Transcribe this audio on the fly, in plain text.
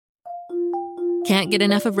Can't get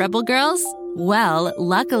enough of Rebel Girls? Well,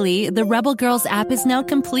 luckily, the Rebel Girls app is now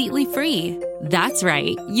completely free. That's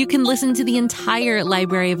right. You can listen to the entire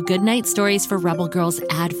library of goodnight stories for Rebel Girls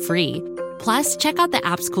ad-free. Plus, check out the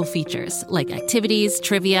app's cool features like activities,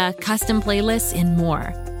 trivia, custom playlists, and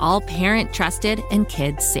more. All parent-trusted and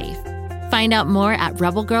kids-safe. Find out more at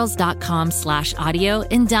rebelgirls.com/audio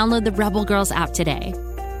and download the Rebel Girls app today.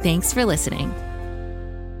 Thanks for listening.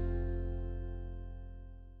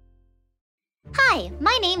 Hi,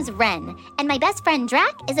 my name's Ren, and my best friend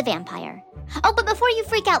Drac is a vampire. Oh, but before you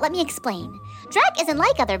freak out, let me explain. Drac isn't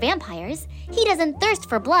like other vampires. He doesn't thirst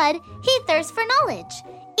for blood, he thirsts for knowledge.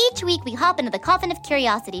 Each week we hop into the coffin of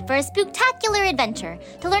curiosity for a spooktacular adventure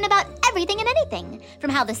to learn about everything and anything,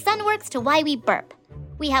 from how the sun works to why we burp.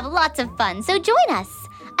 We have lots of fun, so join us.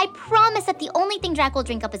 I promise that the only thing Drac will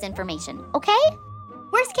drink up is information, okay?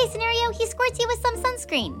 Worst case scenario, he squirts you with some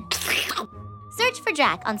sunscreen. Search for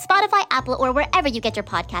Drac on Spotify, Apple, or wherever you get your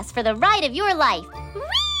podcasts for the ride of your life. Whee!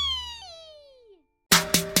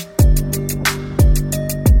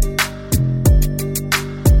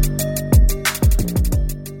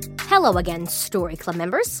 Hello again, Story Club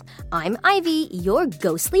members. I'm Ivy, your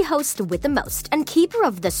ghostly host with the most and keeper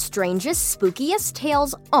of the strangest, spookiest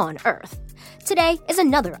tales on Earth. Today is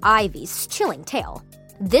another Ivy's chilling tale.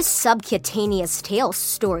 This subcutaneous tale,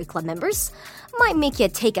 Story Club members, might make you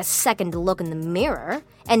take a second to look in the mirror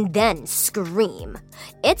and then scream.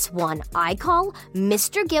 It's one I call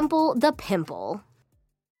Mr. Gimple the Pimple.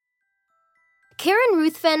 Karen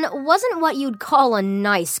Ruthven wasn't what you'd call a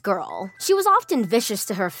nice girl. She was often vicious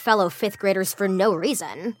to her fellow fifth graders for no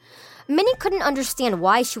reason. Many couldn't understand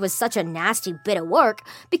why she was such a nasty bit of work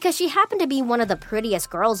because she happened to be one of the prettiest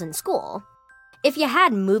girls in school. If you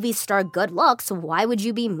had movie star good looks, why would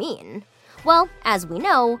you be mean? Well, as we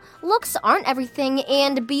know, looks aren't everything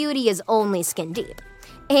and beauty is only skin deep.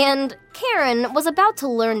 And Karen was about to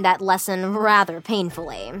learn that lesson rather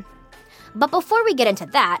painfully. But before we get into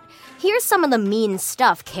that, here's some of the mean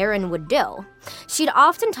stuff Karen would do. She'd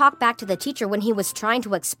often talk back to the teacher when he was trying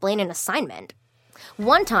to explain an assignment.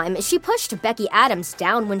 One time, she pushed Becky Adams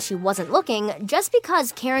down when she wasn't looking just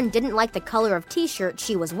because Karen didn't like the color of t-shirt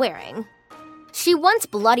she was wearing. She once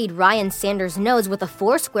bloodied Ryan Sanders' nose with a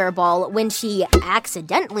foursquare ball when she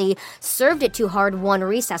accidentally served it too hard one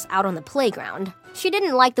recess out on the playground. She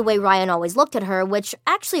didn't like the way Ryan always looked at her, which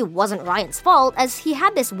actually wasn't Ryan's fault as he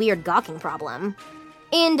had this weird gawking problem.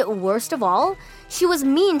 And worst of all, she was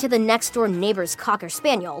mean to the next-door neighbor's Cocker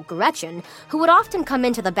Spaniel, Gretchen, who would often come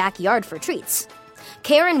into the backyard for treats.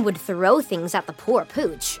 Karen would throw things at the poor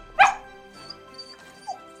pooch.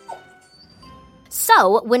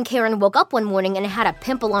 So, when Karen woke up one morning and had a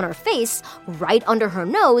pimple on her face, right under her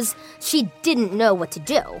nose, she didn't know what to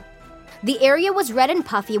do. The area was red and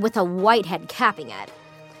puffy with a whitehead capping it.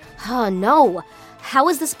 Oh no, how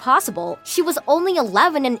is this possible? She was only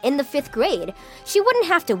 11 and in the 5th grade. She wouldn't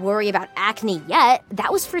have to worry about acne yet.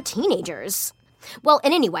 That was for teenagers. Well,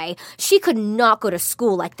 and anyway, she could not go to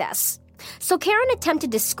school like this. So Karen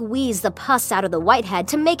attempted to squeeze the pus out of the whitehead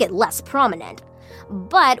to make it less prominent.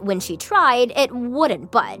 But when she tried, it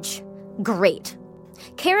wouldn't budge. Great.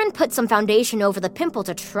 Karen put some foundation over the pimple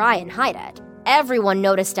to try and hide it. Everyone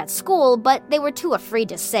noticed at school, but they were too afraid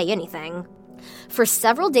to say anything. For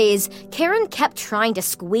several days, Karen kept trying to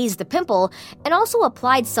squeeze the pimple and also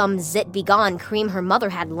applied some Zit Be Gone cream her mother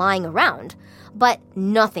had lying around. But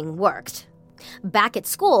nothing worked. Back at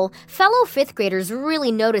school, fellow 5th graders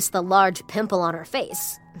really noticed the large pimple on her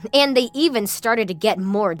face. And they even started to get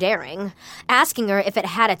more daring, asking her if it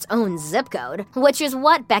had its own zip code, which is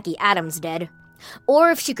what Becky Adams did.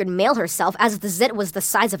 Or if she could mail herself as the zit was the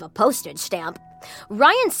size of a postage stamp.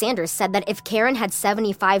 Ryan Sanders said that if Karen had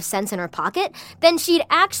 75 cents in her pocket, then she'd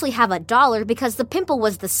actually have $1 because the pimple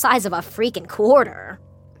was the size of a freaking quarter.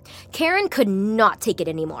 Karen could not take it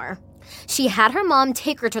anymore. She had her mom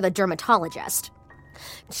take her to the dermatologist.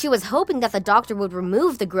 She was hoping that the doctor would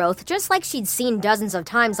remove the growth just like she'd seen dozens of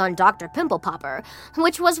times on Dr. Pimple Popper,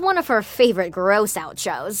 which was one of her favorite gross-out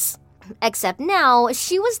shows. Except now,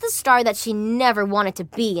 she was the star that she never wanted to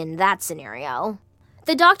be in that scenario.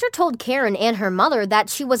 The doctor told Karen and her mother that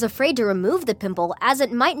she was afraid to remove the pimple as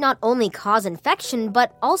it might not only cause infection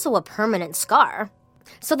but also a permanent scar.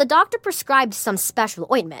 So the doctor prescribed some special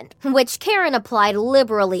ointment, which Karen applied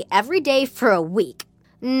liberally every day for a week.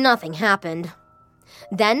 Nothing happened.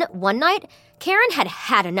 Then, one night, Karen had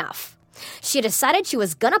had enough. She decided she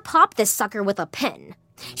was gonna pop this sucker with a pin.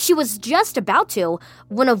 She was just about to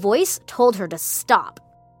when a voice told her to stop.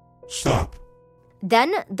 Stop.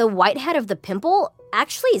 Then the whitehead of the pimple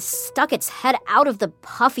actually stuck its head out of the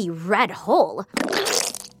puffy red hole.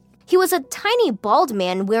 He was a tiny bald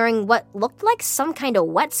man wearing what looked like some kind of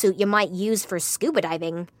wetsuit you might use for scuba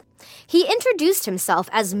diving. He introduced himself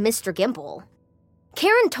as Mr. Gimple.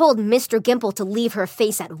 Karen told Mr. Gimple to leave her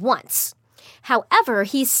face at once. However,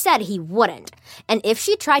 he said he wouldn't, and if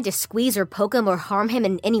she tried to squeeze or poke him or harm him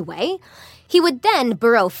in any way, he would then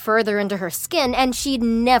burrow further into her skin and she'd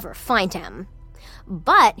never find him.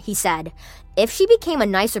 But, he said, if she became a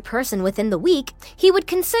nicer person within the week, he would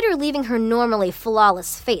consider leaving her normally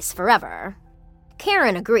flawless face forever.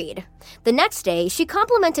 Karen agreed. The next day, she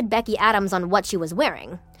complimented Becky Adams on what she was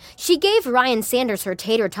wearing. She gave Ryan Sanders her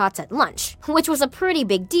tater tots at lunch, which was a pretty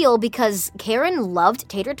big deal because Karen loved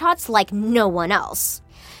tater tots like no one else.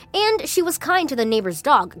 And she was kind to the neighbor's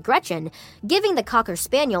dog, Gretchen, giving the Cocker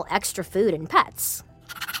Spaniel extra food and pets.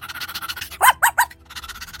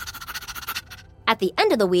 At the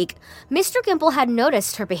end of the week, Mr. Gimple had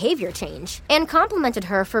noticed her behavior change and complimented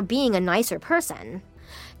her for being a nicer person.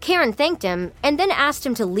 Karen thanked him and then asked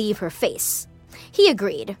him to leave her face. He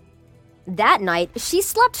agreed. That night, she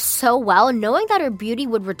slept so well knowing that her beauty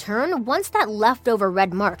would return once that leftover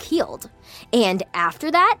red mark healed. And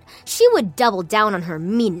after that, she would double down on her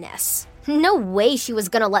meanness. No way she was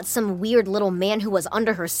gonna let some weird little man who was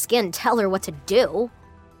under her skin tell her what to do.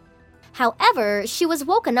 However, she was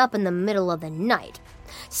woken up in the middle of the night.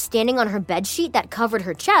 Standing on her bedsheet that covered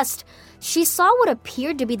her chest, she saw what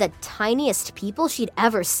appeared to be the tiniest people she'd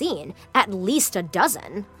ever seen, at least a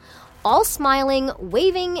dozen. All smiling,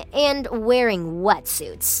 waving, and wearing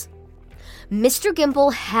wetsuits. Mr.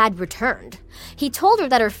 Gimple had returned. He told her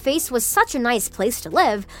that her face was such a nice place to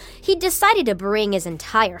live, he decided to bring his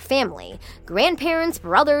entire family, grandparents,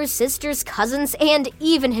 brothers, sisters, cousins, and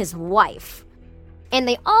even his wife. And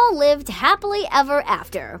they all lived happily ever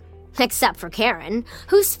after. Except for Karen,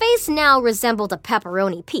 whose face now resembled a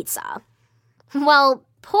pepperoni pizza. Well,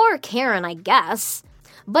 poor Karen, I guess.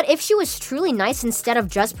 But if she was truly nice instead of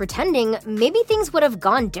just pretending, maybe things would have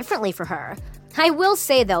gone differently for her. I will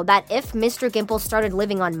say, though, that if Mr. Gimple started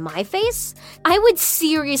living on my face, I would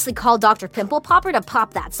seriously call Dr. Pimple Popper to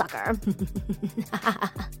pop that sucker.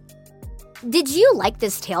 Did you like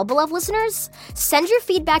this tale, beloved listeners? Send your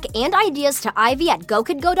feedback and ideas to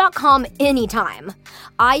ivy@gokidgo.com anytime.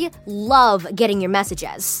 I love getting your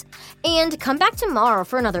messages. And come back tomorrow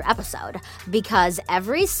for another episode, because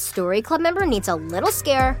every Story Club member needs a little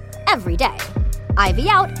scare every day. Ivy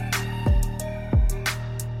out.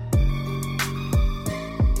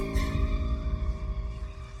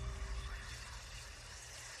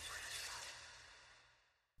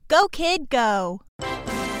 Go, kid, go.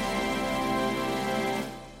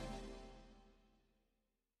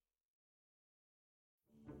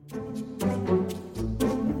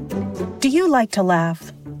 Do you like to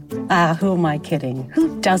laugh? Who am I kidding?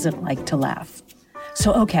 Who doesn't like to laugh?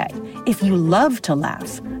 So, okay, if you love to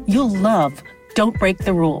laugh, you'll love Don't Break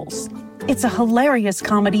the Rules. It's a hilarious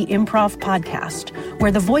comedy improv podcast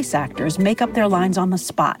where the voice actors make up their lines on the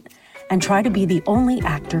spot and try to be the only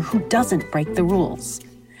actor who doesn't break the rules.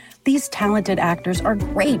 These talented actors are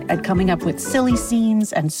great at coming up with silly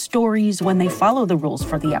scenes and stories when they follow the rules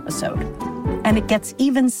for the episode. And it gets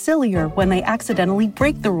even sillier when they accidentally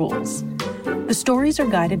break the rules. The stories are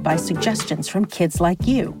guided by suggestions from kids like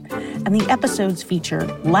you, and the episodes feature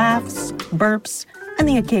laughs, burps, and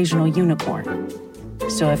the occasional unicorn.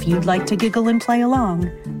 So if you'd like to giggle and play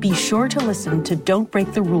along, be sure to listen to Don't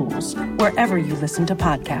Break the Rules wherever you listen to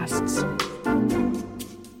podcasts.